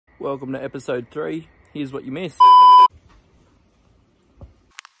Welcome to episode 3. Here's what you missed.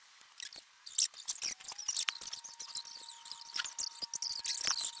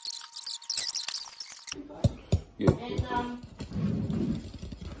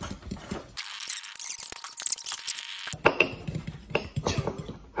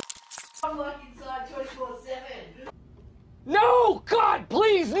 I'm like inside 24/7. No! God,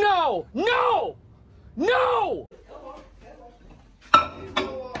 please, no! No! No!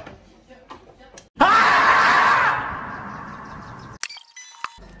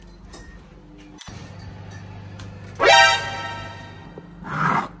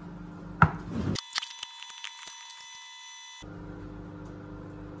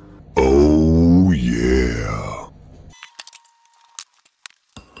 Oh yeah.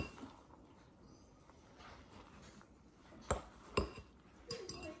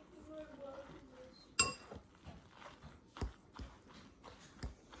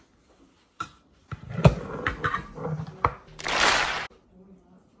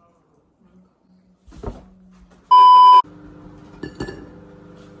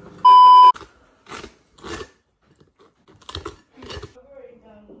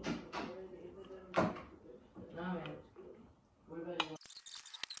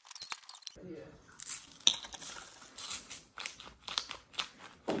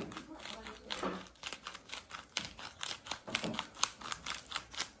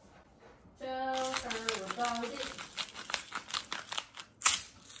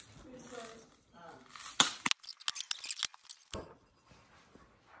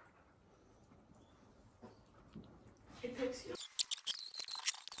 It takes you.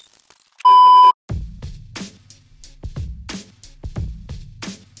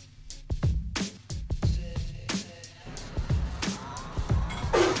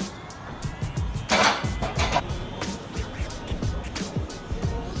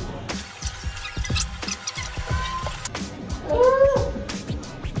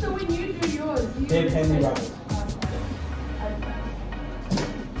 So when you do yours, They're penny rubbers.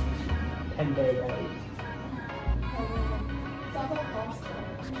 10-day rubbers.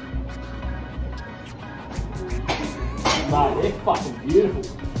 Mate, they're fucking beautiful.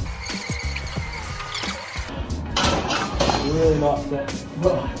 Really nice set.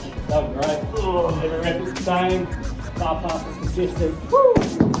 That was great. Every rep is the same. Bar pass is consistent. Woo!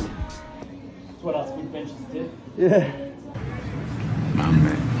 That's what us big benches did. Yeah.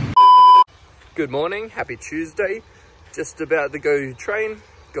 Good morning, happy Tuesday. Just about to go train.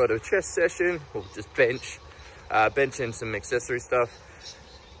 Got a chest session, or just bench. Bench and some accessory stuff.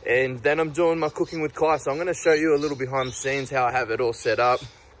 And then I'm doing my cooking with Kai. So I'm gonna show you a little behind the scenes, how I have it all set up.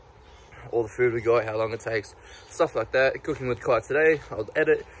 All the food we got, how long it takes, stuff like that. Cooking with Kai today, I'll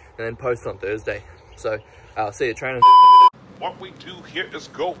edit and then post on Thursday. So I'll see you training. What we do here is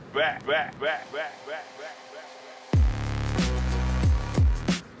go back.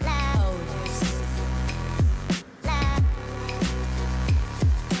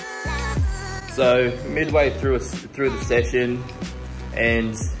 So midway through the session, and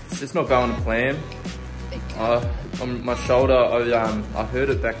it's just not going to plan. On my shoulder, I hurt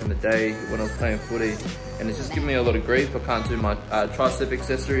it back in the day when I was playing footy, and it's just giving me a lot of grief. I can't do my tricep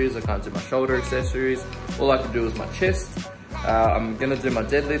accessories, I can't do my shoulder accessories. All I can do is my chest. I'm gonna do my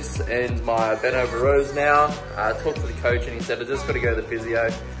deadlifts and my bent over rows now. I talked to the coach and he said I just gotta go to the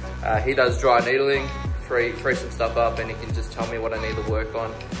physio. He does dry needling, free some stuff up, and he can just tell me what I need to work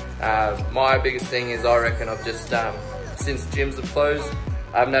on. My biggest thing is I reckon I've just, since gyms have closed,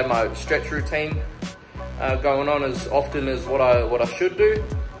 I haven't had my stretch routine going on as often as what I should do,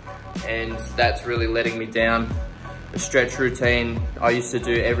 and that's really letting me down. The stretch routine I used to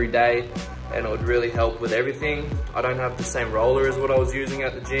do every day, and it would really help with everything. I don't have the same roller as what I was using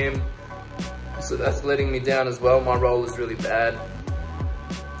at the gym, so that's letting me down as well. My roller is really bad.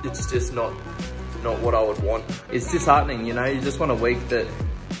 It's just not what I would want. It's disheartening, you know. You just want a week that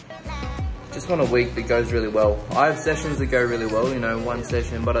goes really well. I have sessions that go really well, you know, one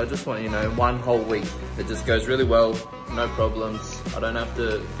session, but I just want, you know, one whole week that just goes really well, no problems. I don't have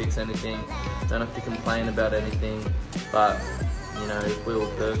to fix anything, don't have to complain about anything. But, you know, if we were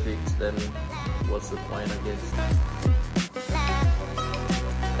perfect, then what's the point, I guess.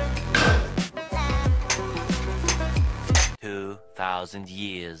 2,000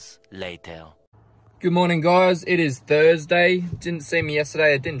 years later. Good morning, guys. It is Thursday. Didn't see me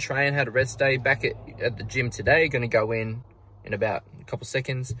yesterday. I didn't train, had a rest day. Back at the gym today. Going to go in about a couple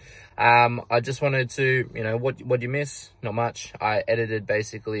seconds. I just wanted to, you know, what you miss? Not much. I edited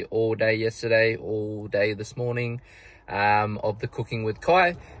basically all day yesterday, all day this morning. of the Cooking with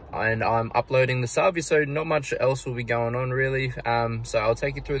Kai, and I'm uploading the Salvia, so not much else will be going on really. So I'll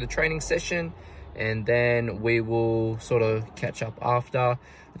take you through the training session and then we will sort of catch up after.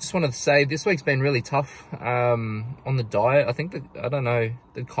 I just wanted to say this week's been really tough on the diet. I think that, I don't know,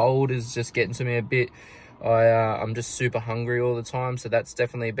 the cold is just getting to me a bit. I'm just super hungry all the time, so that's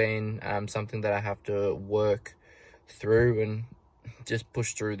definitely been something that I have to work through and just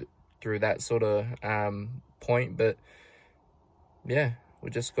push through that sort of point. But yeah, we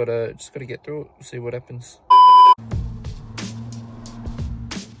just gotta get through it, see what happens.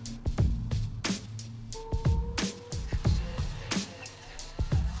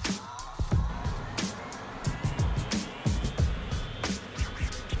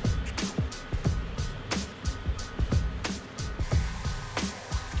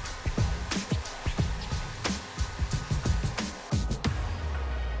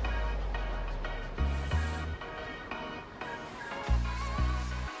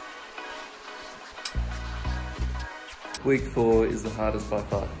 Week 4 is the hardest by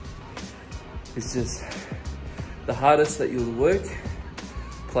far. It's just the hardest that you'll work,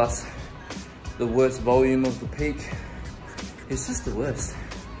 plus the worst volume of the peak. It's just the worst.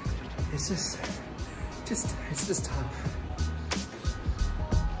 It's just tough.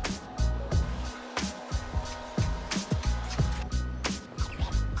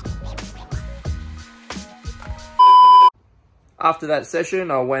 After that session,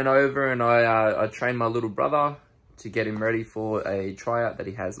 I went over and I trained my little brother to get him ready for a tryout that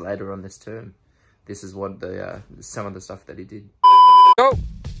he has later on this term. This is what some of the stuff that he did. Go!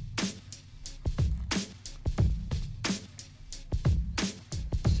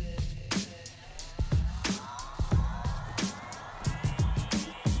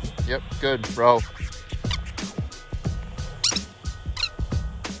 Yep, good, roll.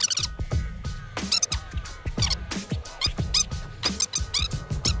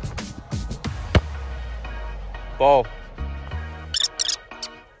 Ball.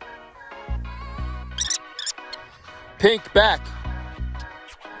 Pink back.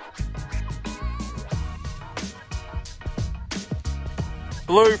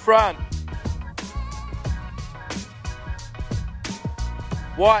 Blue front.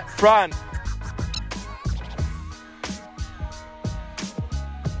 White front.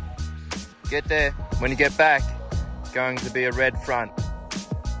 Get there. When you get back, it's going to be a red front.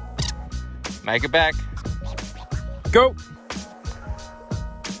 Make it back. Go!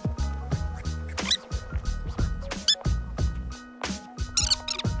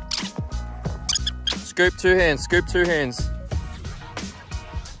 Scoop 2 hands, scoop 2 hands.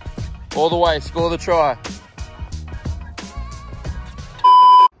 All the way, score the try.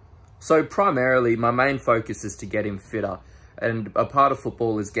 So primarily, my main focus is to get him fitter. And a part of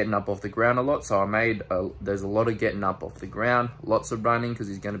football is getting up off the ground a lot. So there's a lot of getting up off the ground, lots of running because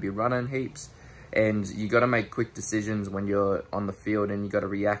he's going to be running heaps. And you got to make quick decisions when you're on the field and you got to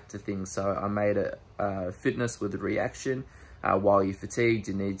react to things. So I made a fitness with a reaction. While you're fatigued,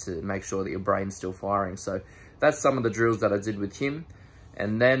 you need to make sure that your brain's still firing. So that's some of the drills that I did with him.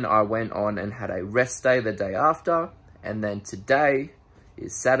 And then I went on and had a rest day the day after. And then today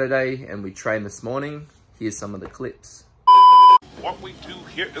is Saturday and we trained this morning. Here's some of the clips. What we do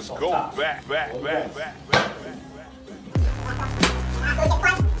here is go back.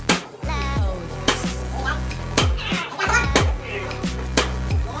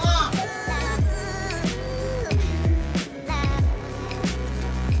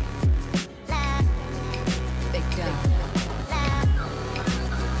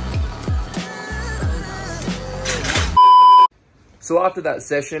 So after that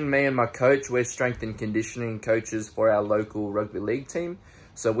session, me and my coach, we're strength and conditioning coaches for our local rugby league team.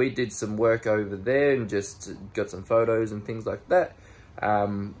 So we did some work over there and just got some photos and things like that.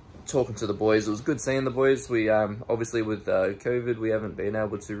 Talking to the boys, it was good seeing the boys. We obviously with COVID, we haven't been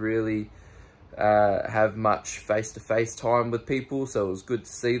able to really have much face-to-face time with people. So it was good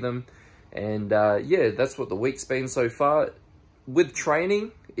to see them. And yeah, that's what the week's been so far. With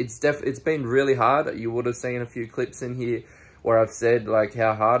training, it's been really hard. You would have seen a few clips in here where I've said like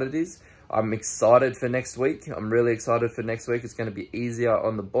how hard it is. I'm excited for next week. I'm really excited for next week. It's going to be easier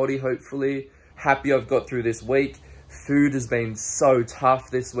on the body, hopefully. Happy I've got through this week. Food has been so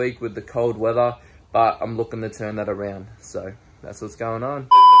tough this week with the cold weather, but I'm looking to turn that around. So that's what's going on.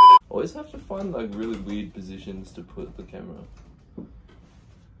 Always have to find like really weird positions to put the camera.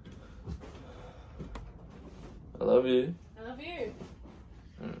 I love you. I love you.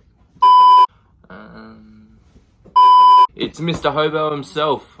 It's Mr. Hobo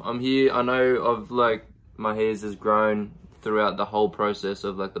himself. I'm here. I know my hairs has grown throughout the whole process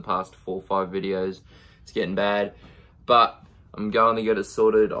of like the past 4 or 5 videos. It's getting bad. but I'm going to get it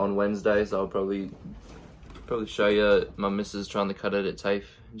sorted on Wednesday, so I'll probably show you my missus trying to cut it at TAFE.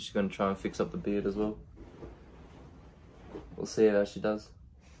 She's going to try and fix up the beard as well. We'll see how she does.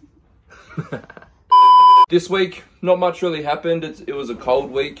 This week, not much really happened. It was a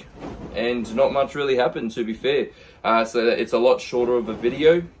cold week and not much really happened, to be fair. So it's a lot shorter of a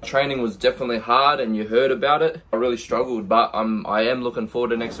video. Training was definitely hard and you heard about it. I really struggled, but I am looking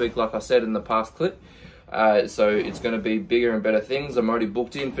forward to next week, like I said in the past clip. So it's going to be bigger and better things. I'm already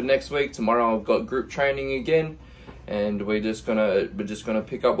booked in for next week. Tomorrow I've got group training again, and we're just gonna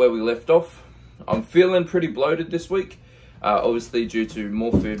pick up where we left off. I'm feeling pretty bloated this week. Obviously due to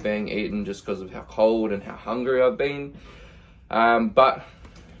more food being eaten just because of how cold and how hungry I've been. But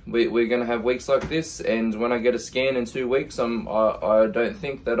we're gonna have weeks like this, and when I get a scan in 2 weeks, I don't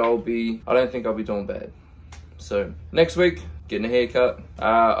think I'll be doing bad. So next week, getting a haircut.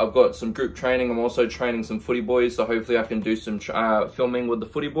 I've got some group training. I'm also training some footy boys, so hopefully I can do some filming with the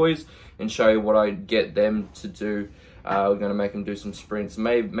footy boys and show you what I get them to do. We're going to make them do some sprints,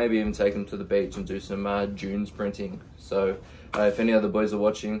 maybe even take them to the beach and do some dune sprinting. So if any other boys are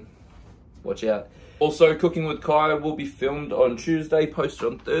watching, watch out. Also, Cooking with Kai will be filmed on Tuesday, posted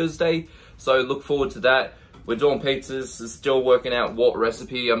on Thursday, so look forward to that. We're doing pizzas, still working out what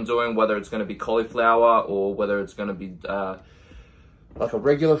recipe I'm doing, whether it's going to be cauliflower or whether it's going to be like a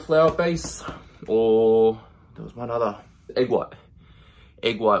regular flour base, or there was one other, egg white.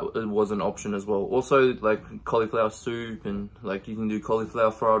 Egg white was an option as well. Also, like cauliflower soup, and like you can do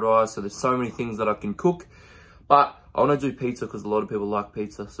cauliflower fried rice. So there's so many things that I can cook. But I want to do pizza because a lot of people like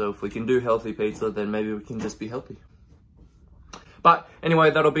pizza. So if we can do healthy pizza, then maybe we can just be healthy. But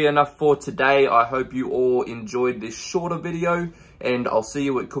anyway, that'll be enough for today. I hope you all enjoyed this shorter video, and I'll see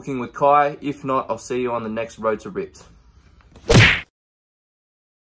you at Cooking with Kai. If not, I'll see you on the next Road to Ripped.